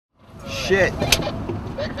shit.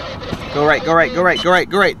 Go right, go right, go right, go right,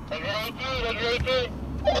 go right.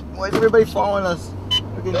 Why is everybody following us?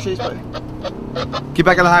 We're getting chased by. Get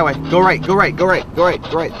back on the highway. Go right, go right, go right, go right,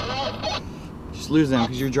 go right. Just lose them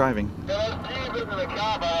because you're driving.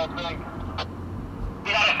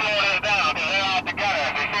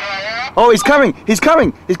 Oh, he's coming! He's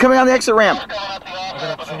coming! He's coming on the exit ramp.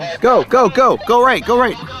 Go, go, go, go right, go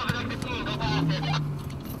right.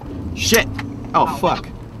 Shit! Oh fuck!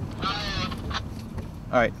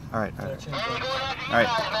 All right, all right, all right, all right.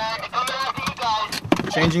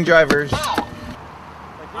 Changing drivers.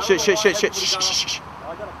 Shit, shit, shit, shit, shh, shh, shh.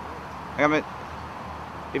 I got it.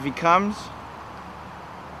 If he comes,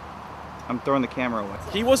 I'm throwing the camera away.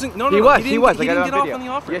 He wasn't. No, no, he no. was. He didn't I get got it on off video. on the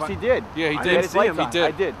offer. Yes, he did. Yeah, he did. See him. He did.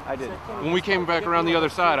 I did. I did. When we came back around the other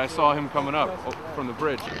side, I saw him coming up from the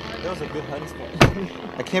bridge. That was a good hiding spot.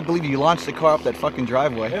 I can't believe you launched the car up that fucking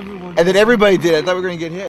driveway. And then everybody did. I thought we were gonna get hit.